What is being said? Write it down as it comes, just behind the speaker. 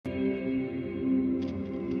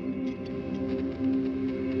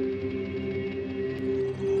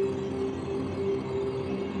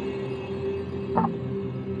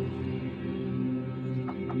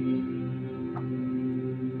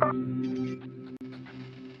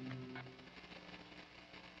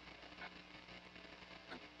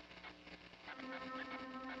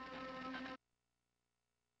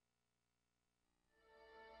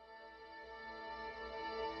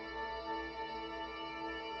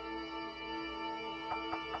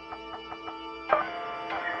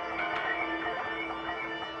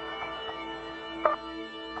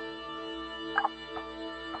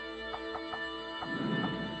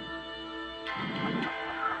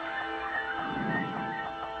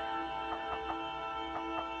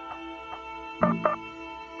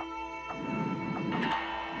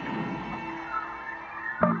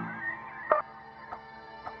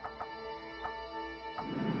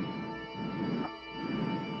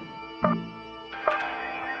In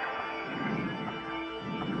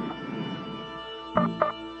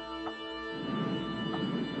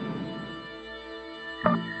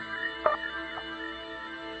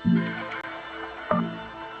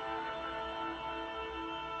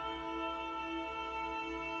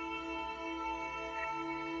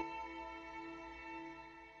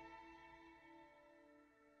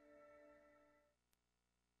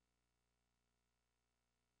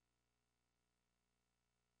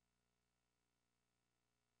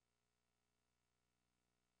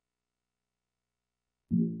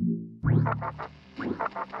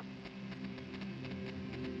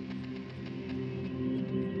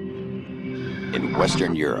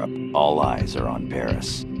Western Europe, all eyes are on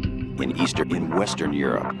Paris. In Western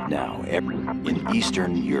Europe, now, in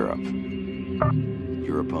Eastern Europe,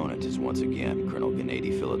 your opponent is once again Colonel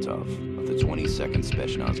Gennady Filatov of the 22nd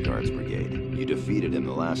Spetsnaz Guards Brigade. You defeated him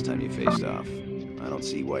the last time you faced off. I don't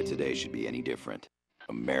see why today should be any different.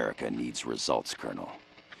 America needs results, Colonel.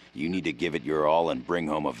 You need to give it your all and bring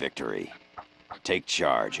home a victory. Take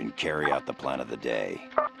charge and carry out the plan of the day.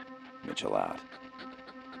 Mitchell out.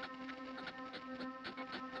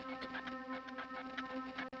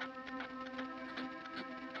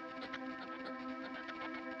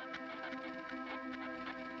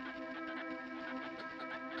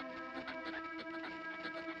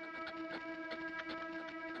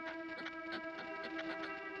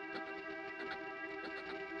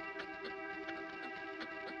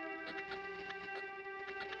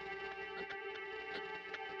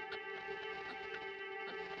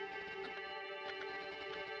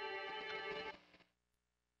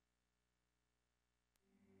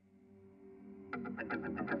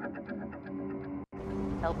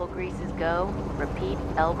 Elbow grease is go. Repeat,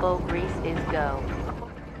 elbow grease is go.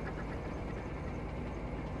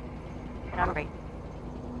 Get on rate.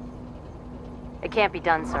 It can't be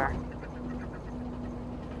done, sir.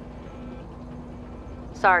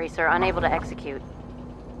 Sorry, sir. Unable to execute.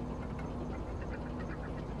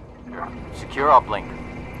 Secure uplink.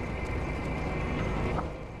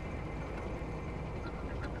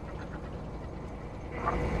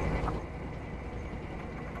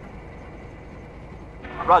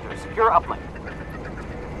 Roger, secure uplink.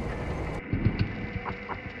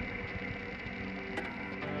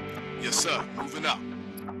 Yes, sir. Moving up.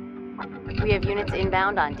 We have units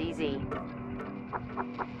inbound on DZ.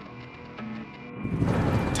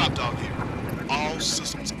 Top dog here. All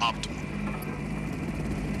systems optimal.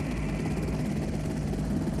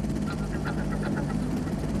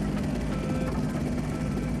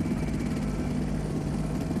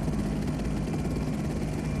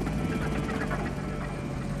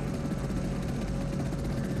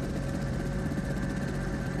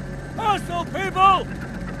 Hostile people!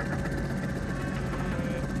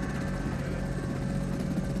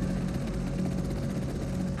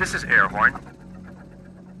 This is Airhorn.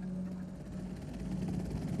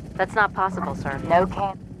 That's not possible, sir. No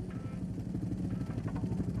can.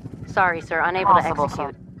 Sorry, sir. Unable to Possible,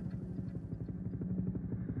 execute.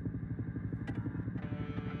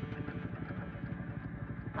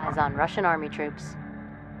 Eyes on Russian army troops.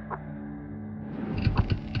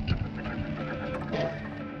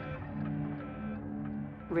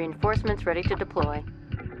 Reinforcements ready to deploy.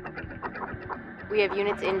 We have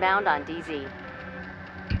units inbound on DZ.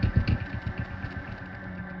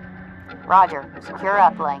 Roger. Secure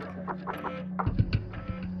uplink.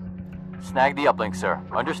 Snag the uplink, sir.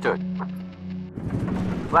 Understood.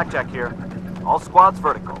 Blackjack here. All squads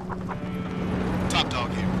vertical. Top dog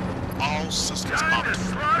here. All systems optimal.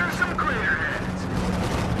 Slaughter some clearheads.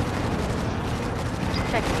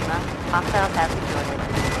 Check Lima. Hostiles have secured it.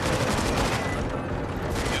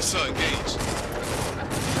 Yes, sir. Engaged.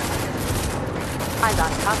 Eyes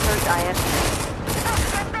on Cockroach IFC.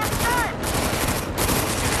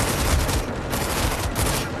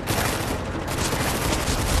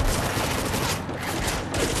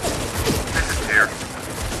 This is here.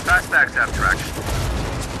 Fastbacks have traction.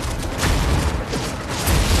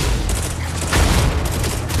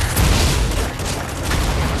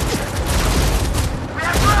 We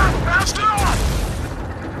have ground! Faster off!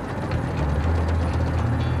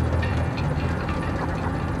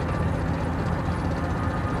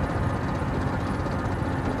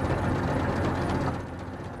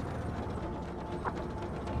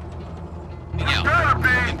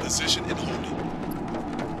 In position and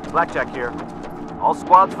holding. Blackjack here. All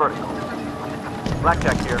squads vertical.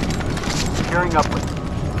 Blackjack here. Securing uplink.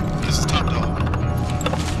 This is top dog.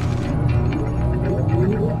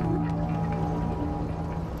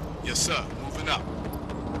 Yes, sir. Moving up.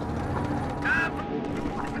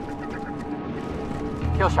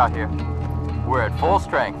 Kill shot here. We're at full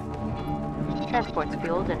strength. Transport's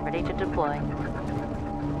fueled and ready to deploy.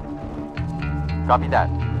 Copy that.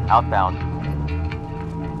 Outbound.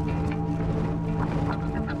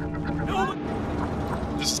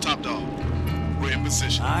 This is Top Dog. We're in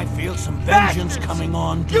position. I feel some vengeance coming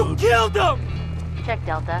on, dude. You killed him! Check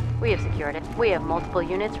Delta. We have secured it. We have multiple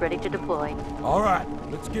units ready to deploy. All right,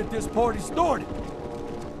 let's get this party started.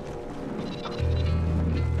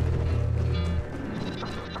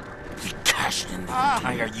 He cashed in the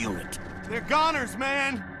entire unit. They're goners,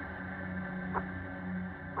 man!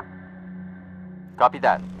 Copy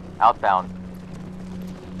that. Outbound.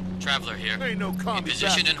 Traveler here. Ain't no combat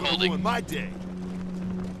position and holding. ruin my day.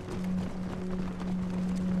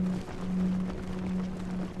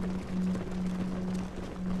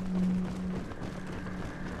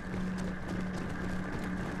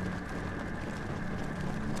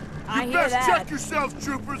 I You hear best that. check yourselves,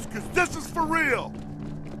 troopers, because this is for real!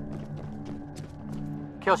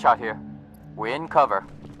 Kill shot here. We're in cover.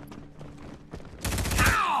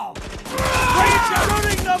 Ow!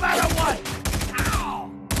 Shooting no matter what!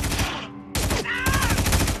 Ow!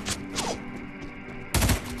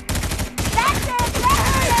 That's it! They're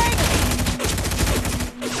hurting!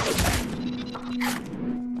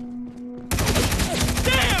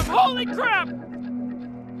 Damn! Holy crap!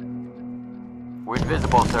 We're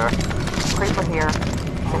invisible, sir. Creeper here.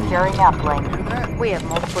 Securing uplink. We have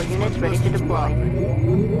multiple units ready to deploy.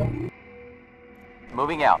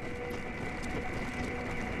 Moving out.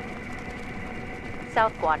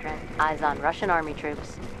 South Quadrant. Eyes on Russian army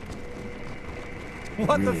troops.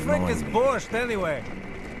 What the frick is borscht, anyway?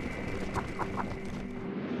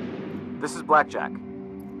 This is Blackjack.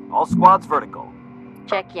 All squads vertical.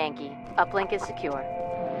 Check Yankee. Uplink is secure.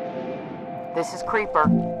 This is Creeper.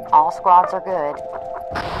 All squads are good.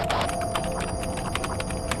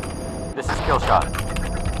 This is Killshot.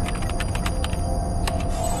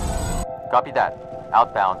 Copy that.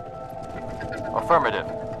 Outbound. Affirmative.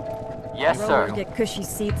 Yes, Rollers sir. get cushy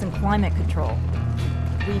seats and climate control.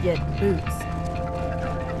 We get boots.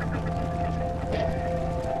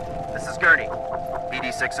 This is Gurney.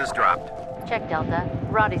 BD6 is dropped. Check Delta.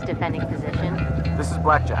 Roddy's defending position. This is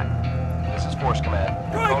Blackjack. This is Force Command.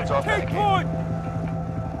 Private, take point!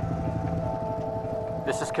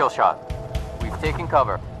 This is Killshot. We've taken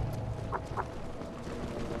cover.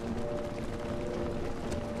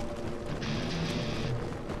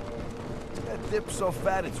 That dip's so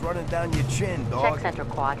fat it's running down your chin, dog. Check Central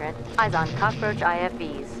Quadrant. Eyes on Cockroach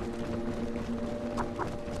IFVs.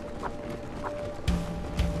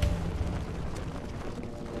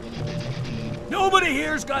 Nobody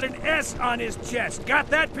here's got an S on his chest. Got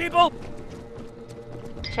that, people?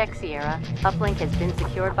 Check Sierra. Uplink has been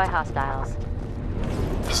secured by hostiles.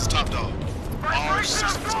 This is Top Dog. All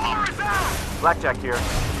systems optimal. Blackjack here.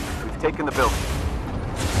 We've taken the building.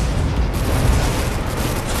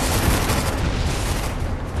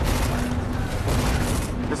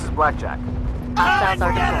 This is Blackjack. Hostiles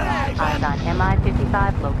are deployed. Eyes on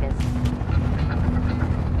MI-55 Locust.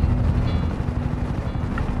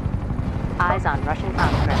 Eyes on Russian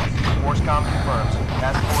conscripts. Forcecom confirms.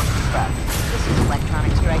 Task force dispatched. This is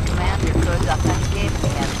Electronic Strike Command. Your code's authenticated. We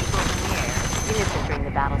have people in the air. Units entering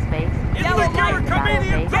the battle space. Yellow Units entering the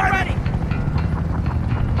battle space. ready!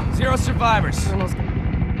 0 survivors.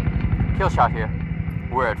 Killshot here.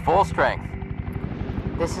 We're at full strength.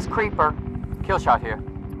 This is Creeper. Killshot here.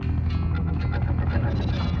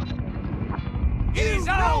 He's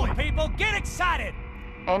on, people! Get excited!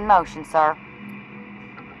 In motion, sir.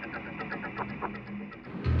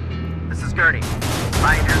 This is Gurney.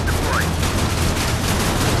 Pioneers deployed.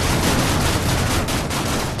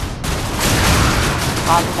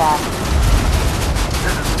 Roger that.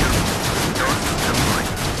 This is Scoop. North deployed.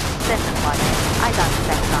 Central Quadrant. Eyes on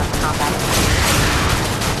Spectron combat.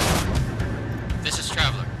 This is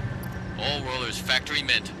Traveler. All rollers factory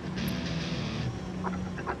mint.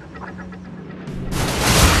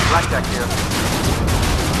 Blackjack here.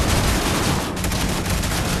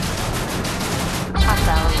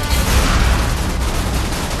 Hostile eliminated.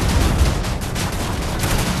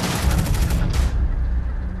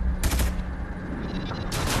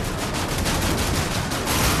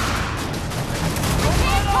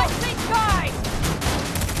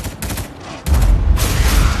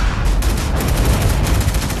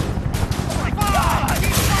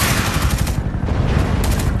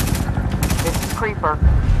 This is Creeper.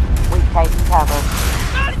 We've taken cover.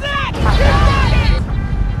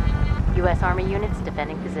 U.S. Army units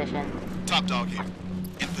defending position. Top Dog here.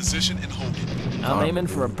 In position and holding. I'm aiming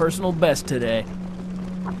for a personal best today.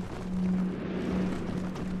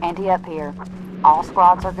 Anti up here. All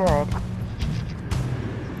squads are good.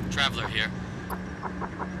 Traveler here.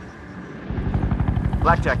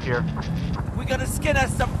 Blackjack here. We gotta skin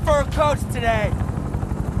us some fur coats today.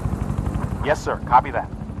 Yes, sir. Copy that.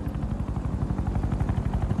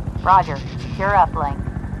 Roger. Secure uplink.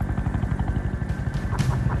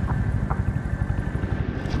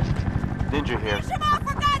 Ninja here. Push him off,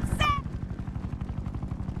 for God's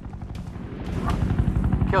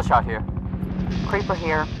sake! Kill shot here. Creeper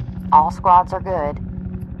here. All squads are good.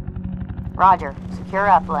 Roger. Secure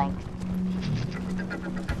uplink.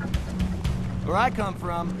 Where I come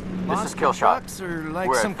from, This is monster Killshot. trucks are like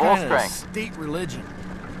We're at some full kind of strength. state religion.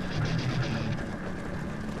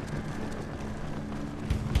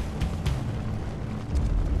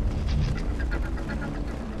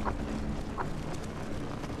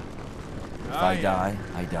 If I die,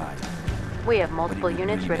 I die. We have multiple But it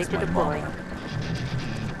units really ready is to my deploy. mama.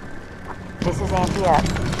 This is anti-up.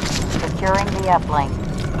 Securing the uplink.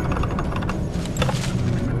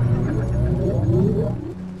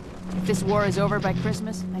 If this war is over by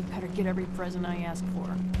Christmas, I better get every present I ask for.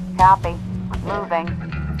 Copy. Moving.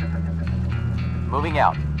 Moving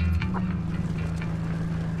out.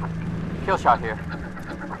 Kill shot here.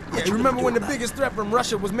 Yeah, you remember when the biggest threat from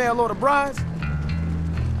Russia was mail order brides?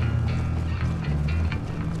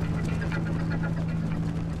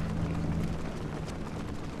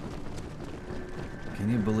 Can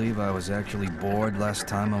you believe I was actually bored last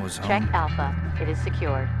time I was home? Check Alpha. It is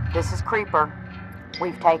secured. This is Creeper.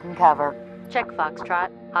 We've taken cover. Check Foxtrot.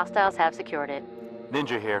 Hostiles have secured it.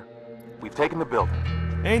 Ninja here. We've taken the building.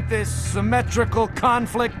 Ain't this symmetrical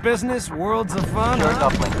conflict business worlds of fun? Securing Huh?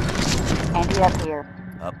 uplink. Anti-up here.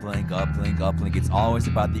 Uplink, uplink, uplink. It's always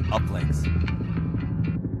about the uplinks.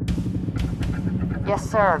 Yes,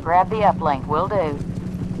 sir. Grab the uplink. Will do.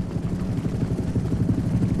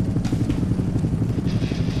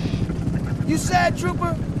 You sad,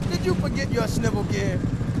 trooper? Did you forget your snivel gear?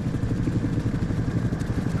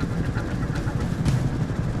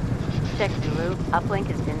 Check Zulu. Uplink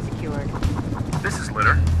has been secured. This is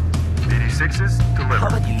Litter. BD6s, deliver.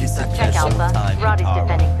 Check Alpha. Roddy's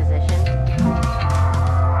defending position.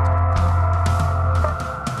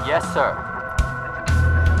 Yes, sir.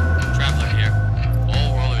 Traveler here.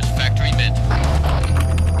 All rollers factory mint.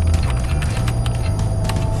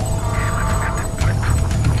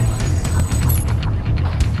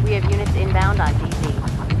 We have units inbound on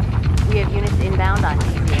DZ. We have units inbound on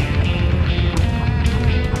DZ.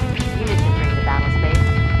 Units entering the battle space.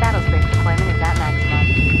 Battle space deployment is at maximum.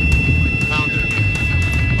 Founder here.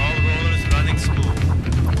 All rollers running smooth.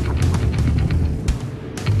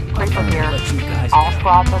 Creeper here. Let you guys All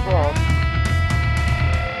squads are good.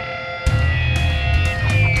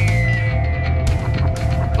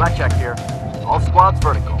 Blackjack here. All squads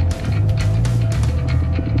vertical.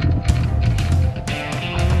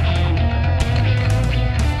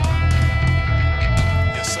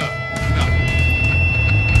 Yes, sir. No.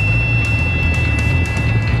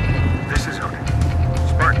 This is Odin.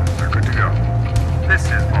 Spartans are good to go. This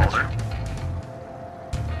is Mulder.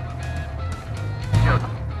 Yoda.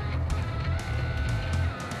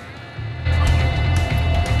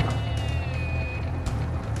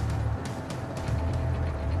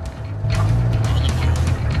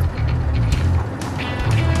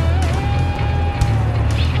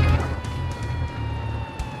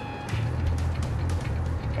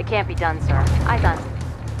 It can't be done, sir. Eyes on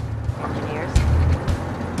engineers.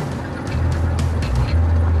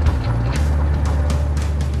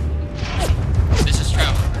 This is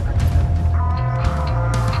Traveler.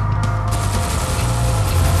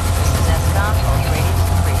 This is ESCOM. Hold radius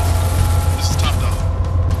increased. This is Top Dog.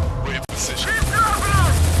 We're in position.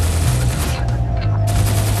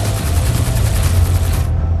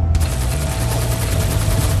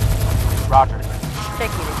 Roger.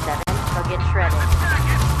 Check Unit 7. They'll get shredded.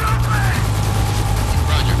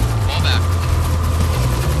 Roger. Fall back.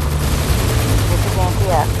 This is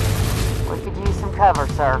anti-up. We could use some cover,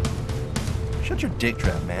 sir. Shut your dick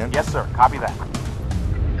trap, man. Yes, sir. Copy that.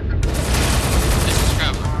 This is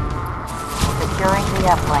Traveler. Securing the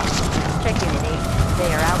uplink. Check Unit 8. They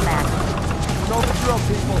are outmatched. You know the drill,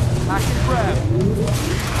 people. Knock and grab.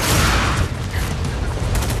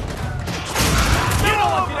 You know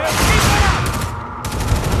what to do. Keep it up!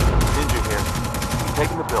 Ninja here. We've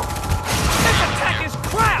taken the building. This attack is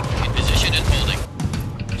crap! In position and holding.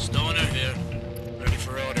 Stoner here. Ready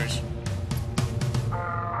for orders.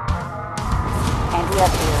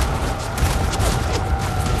 Anti-up here.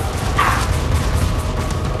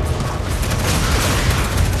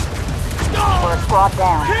 We're a squad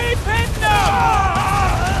down. Keep it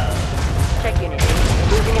down! Check Unit 8.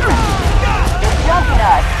 Losing effectiveness. They're jumping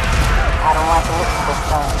us. I don't like the look of this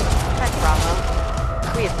thing. Check Bravo.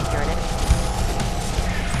 We have secured it.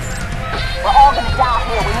 We're all gonna Down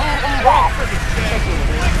here, we need evac. Check unit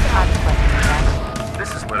 8. On requesting evac.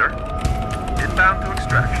 This is Litter. Inbound to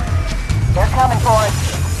extraction. They're coming for us.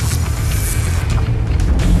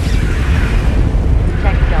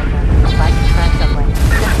 Check Delta. Like to track subway.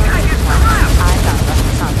 Check North Quadrant. Eyes on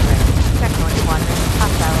Russian consulate. Check North Quadrant.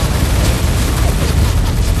 Hostile alert.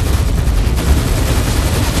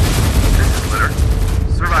 This is Litter.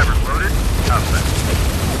 Survivors loaded. Outset.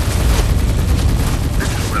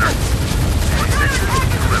 This is Litter. 26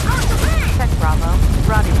 delivered. Check Bravo.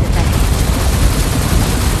 Robbie detected.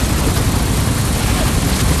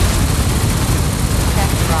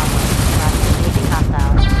 Check Bravo. Robbie engaging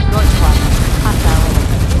hostile. North Quadrant. Hostile alert.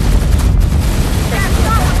 Check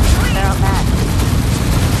Unit 7. They're outmatched.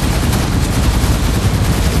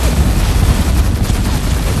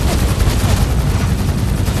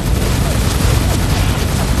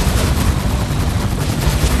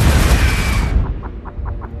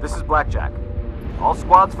 This is Blackjack. All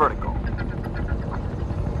squads vertical.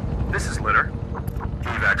 This is Litter.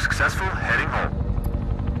 Evac successful. Heading home.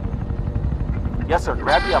 Yes, sir.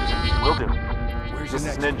 Grab the uplink. Will do. This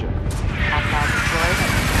is Ninja. Hostile destroyed.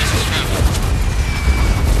 This is Traveler.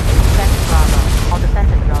 Check Bravo. All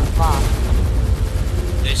defensive drones lost.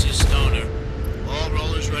 This is Stoner. All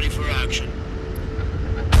rollers ready for action.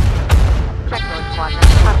 Check North Quadrant.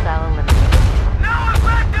 Hostile eliminated.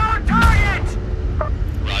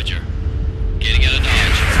 Roger. Getting out of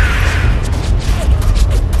dodge.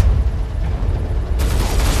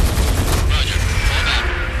 Roger. Fall back.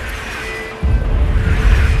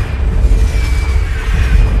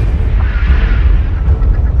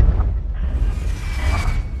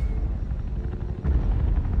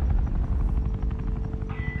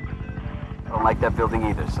 I don't like that building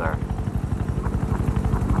either, sir.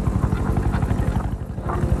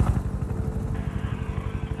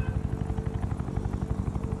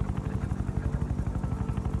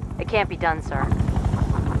 It can't be done, sir.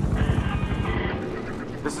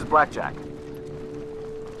 This is Blackjack.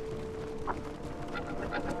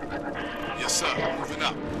 Yes, sir. Moving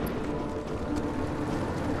up.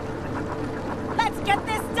 Let's get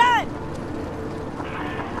this done!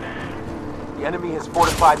 The enemy has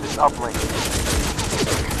fortified this uplink.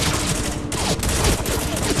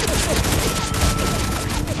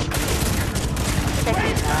 Check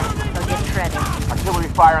Unit 9. They'll get shredded. Artillery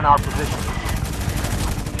fire on our position.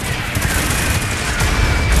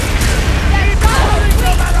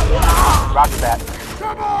 Roger that.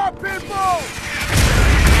 Come on, people!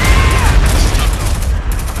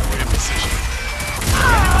 We're in position.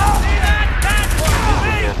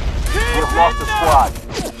 We have lost a squad.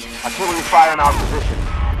 Artillery fire on our position.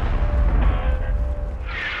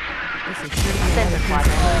 Center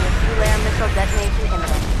Quadrant. Two-layer missile detonation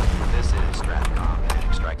imminent. This is Stratcom.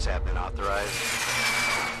 Strikes have been authorized.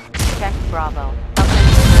 Check Bravo.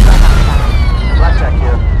 Uplink by hostile. Blackjack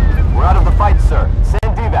here. We're out of the fight, sir.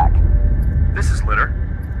 Send evac. This is Litter.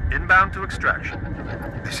 Inbound to extraction.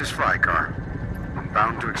 This is Flycar.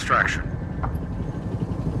 Inbound to extraction.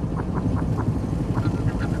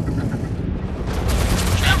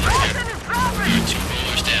 Traveler here. We're 2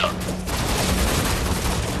 rollers down.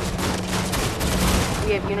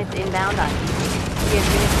 We have units inbound on PC. We have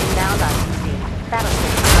units inbound on PC.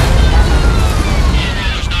 Battleship. All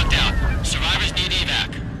rollers knocked out. Survivors need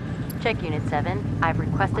evac. Check Unit 7. I've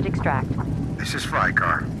requested extract. This is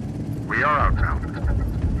Flycar. We are outbound.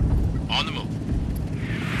 On the move.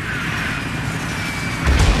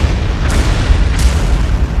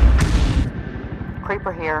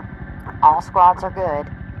 Creeper here. All squads are good.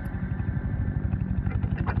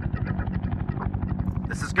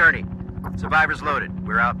 This is Gurney. Survivors loaded.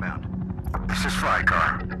 We're outbound. This is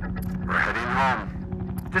Flycar. We're heading home.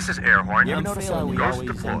 This is Airhorn. Ghost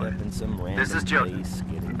deployed. This is Joseph.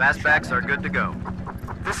 Fastbacks are good to go.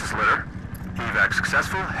 This is Litter. Evac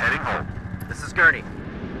successful. Heading home. This is Gurney.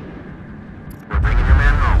 We're bringing your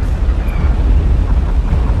man home.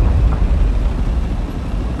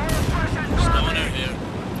 Stoner here.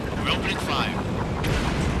 We're opening fire.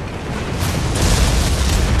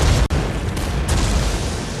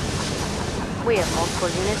 We have multiple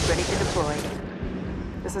units ready to deploy.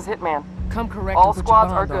 This is Hitman. Come correct. All and put your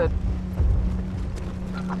squads are guard good.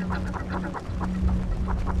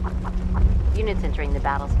 Units entering the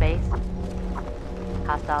battle space.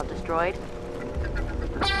 Hostile destroyed.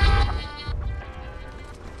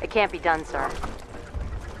 It can't be done, sir.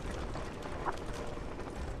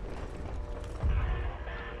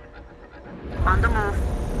 On the move.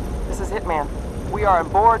 This is Hitman. We are on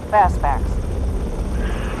board Fastbacks.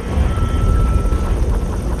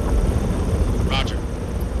 Roger.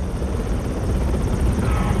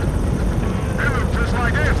 They look just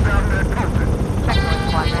like ants down there, don't they?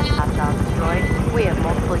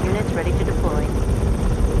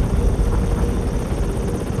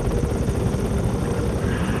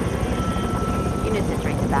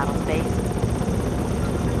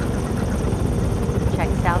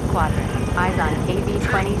 Eyes on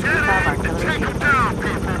AV-20 312 artillery shooting.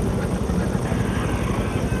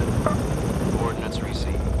 Coordinates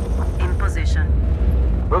received. In position.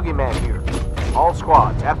 Boogeyman here. All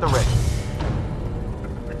squads at the ready.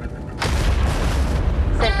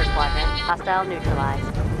 Center squadron, hostile neutralized.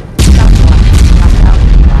 South squadron, hostile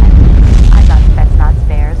neutralized. Eyes on Spetsnaz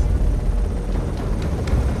spares.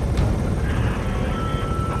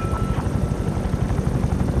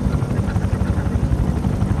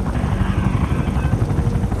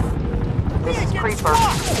 This is Creeper.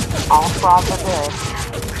 All squads are good.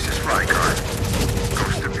 This is Frykar.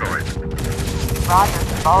 Ghost deployed. Roger,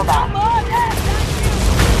 fall back.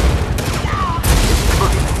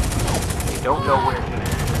 We don't know where he is.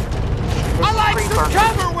 This is Creeper.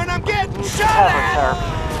 cover when I'm getting Need some cover, sir.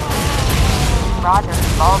 Roger,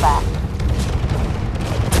 fall back.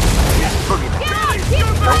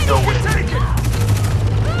 Don't know where he is.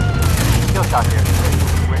 Kill shot here.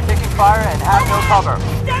 We're taking fire and have no cover.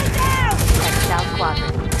 Next South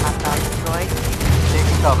squadron, hostile destroyed.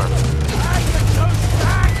 Taking cover.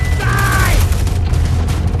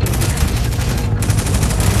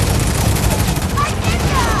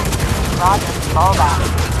 Roger, fall back.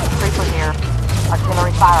 Creeper here.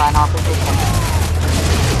 Artillery fire on our position.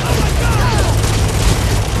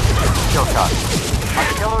 Kill shot.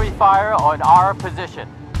 Artillery fire on our position.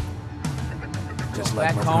 Just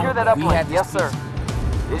Back like home, Secure that we uplink. had this Yes, sir. peace.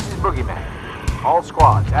 This is Boogeyman. All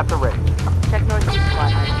squads at the ready. Check northeast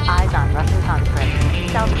squadron, eyes on Russian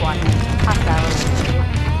conscripts. South squadron, hostile infantry.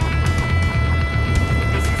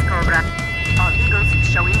 This is Cobra. All eagles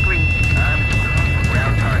showing green.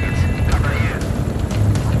 Ground targets. Cover here.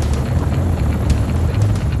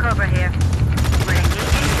 Cobra here. We're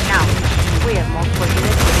engaging now. We have multiple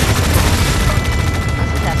units. This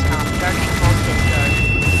is SCOM, starting full discharge.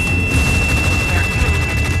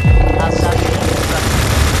 Hostile unit destruction.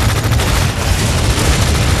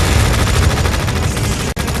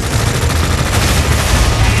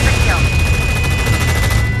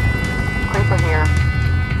 Creeper here.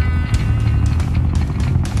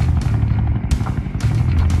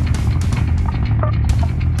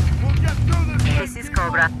 This is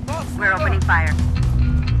Cobra. We're opening fire.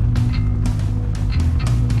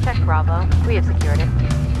 Check Bravo. We have secured it.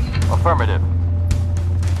 Affirmative.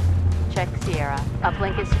 Check Sierra.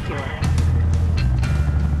 Uplink is secure.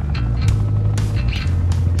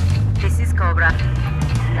 This is Cobra.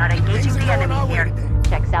 Not engaging the enemy here.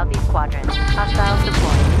 Check Southeast Quadrant. Hostiles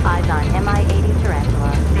deployed. Eyes on Mi-80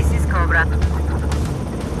 Tarantula. This is Cobra.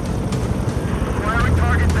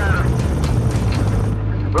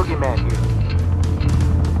 Boogeyman here.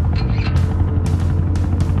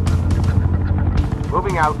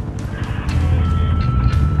 Moving out.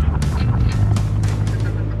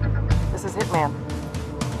 This is Hitman.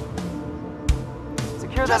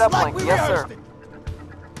 Secure that uplink. Yes, sir.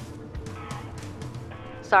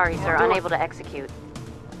 Sorry, sir. Unable to execute.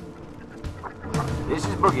 This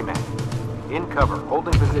is Boogeyman. In cover.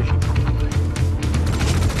 Holding position.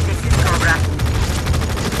 This is Cobra.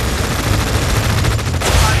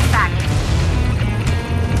 Falling back.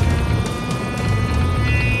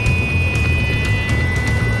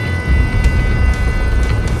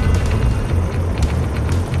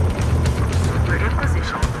 We're in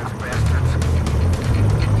position.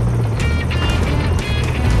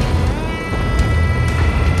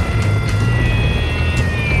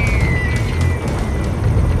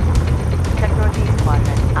 Check northeast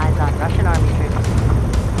quadrant. Eyes on Russian army troops.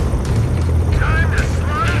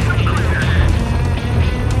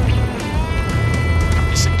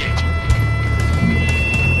 Disengaging.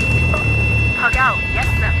 Hug out. Yes,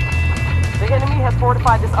 sir. The enemy has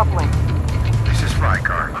fortified this uplink. This is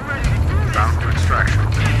Frykar. Bound to extraction.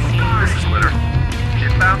 This is Litter.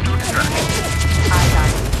 Inbound to extraction. Eyes on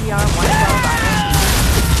ETR 112 ISD.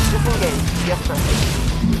 Disengage. Yes, sir.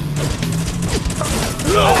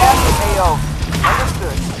 Active AO.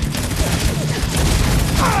 Understood.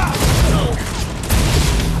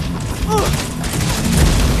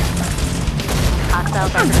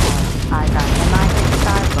 Hostiles are deployed. Eyes on Mi-55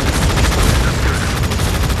 location.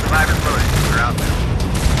 Live and loading. We're out there.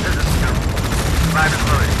 This is Scoop. Live and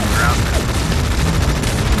loading. We're out there.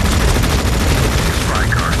 This is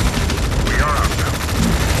Frykar. We are outbound.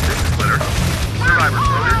 This is Litter. Survivor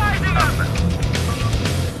loader. Outbound.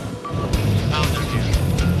 Founder here.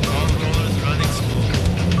 All rollers running smooth.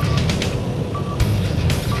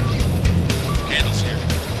 Handles here.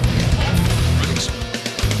 All running smooth.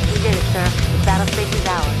 We did it, sir. The battle space is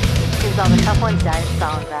ours. Here's all the tough ones died at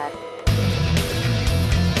Stalingrad.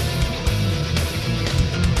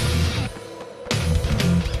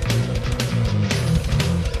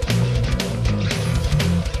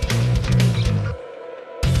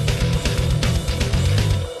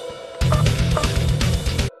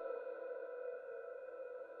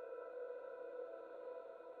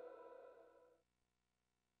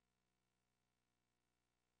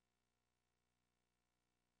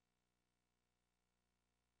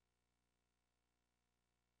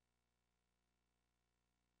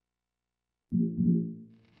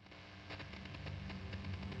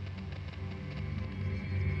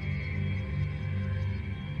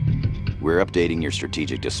 We're updating your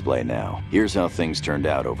strategic display now. Here's how things turned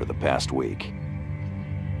out over the past week.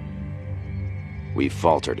 We've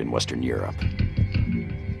faltered in Western Europe.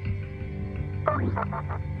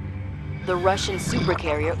 The Russian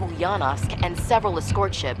supercarrier Ulyanovsk and several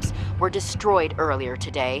escort ships were destroyed earlier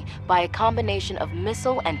today by a combination of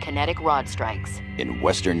missile and kinetic rod strikes. In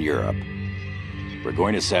Western Europe, we're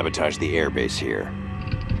going to sabotage the airbase here.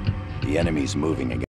 The enemy's moving again.